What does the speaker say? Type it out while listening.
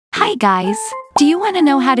Hi guys! Do you want to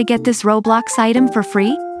know how to get this Roblox item for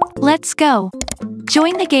free? Let's go!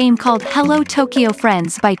 Join the game called Hello Tokyo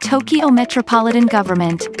Friends by Tokyo Metropolitan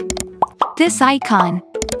Government. This icon.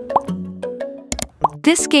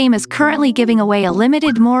 This game is currently giving away a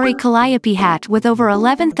limited Mori Calliope hat with over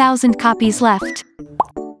 11,000 copies left.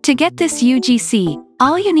 To get this UGC,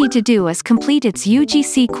 all you need to do is complete its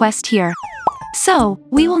UGC quest here. So,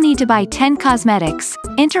 we will need to buy 10 cosmetics,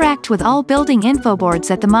 interact with all building info boards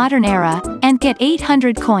at the modern era, and get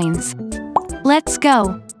 800 coins. Let's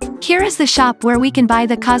go! Here is the shop where we can buy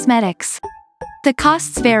the cosmetics. The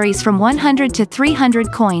costs varies from 100 to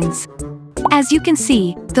 300 coins. As you can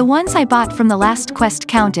see, the ones I bought from the last quest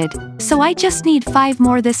counted, so I just need 5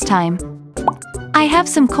 more this time. I have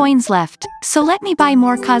some coins left, so let me buy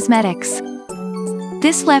more cosmetics.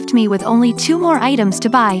 This left me with only 2 more items to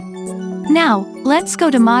buy. Now, let's go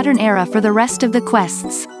to modern era for the rest of the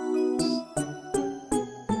quests.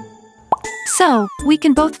 So, we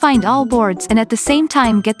can both find all boards and at the same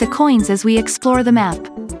time get the coins as we explore the map.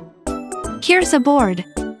 Here's a board.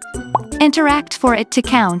 Interact for it to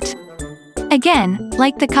count. Again,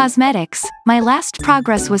 like the cosmetics, my last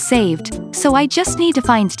progress was saved, so I just need to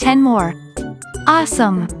find 10 more.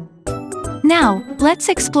 Awesome! Now, let's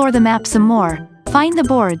explore the map some more, find the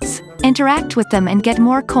boards, interact with them and get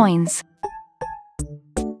more coins.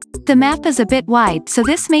 The map is a bit wide, so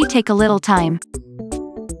this may take a little time.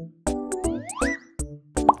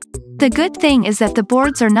 The good thing is that the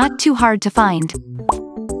boards are not too hard to find.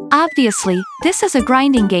 Obviously, this is a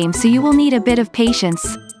grinding game, so you will need a bit of patience.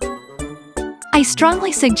 I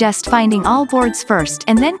strongly suggest finding all boards first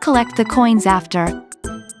and then collect the coins after.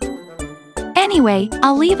 Anyway,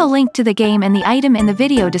 I'll leave a link to the game and the item in the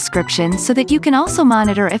video description so that you can also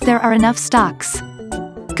monitor if there are enough stocks.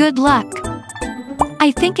 Good luck! I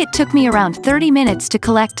think it took me around 30 minutes to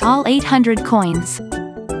collect all 800 coins.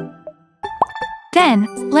 Then,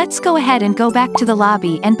 let's go ahead and go back to the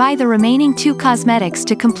lobby and buy the remaining 2 cosmetics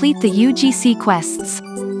to complete the UGC quests.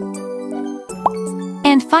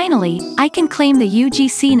 And finally, I can claim the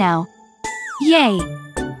UGC now. Yay!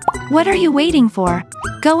 What are you waiting for?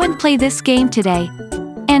 Go and play this game today.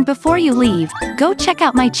 And before you leave, go check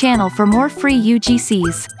out my channel for more free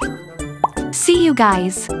UGCs. See you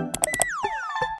guys!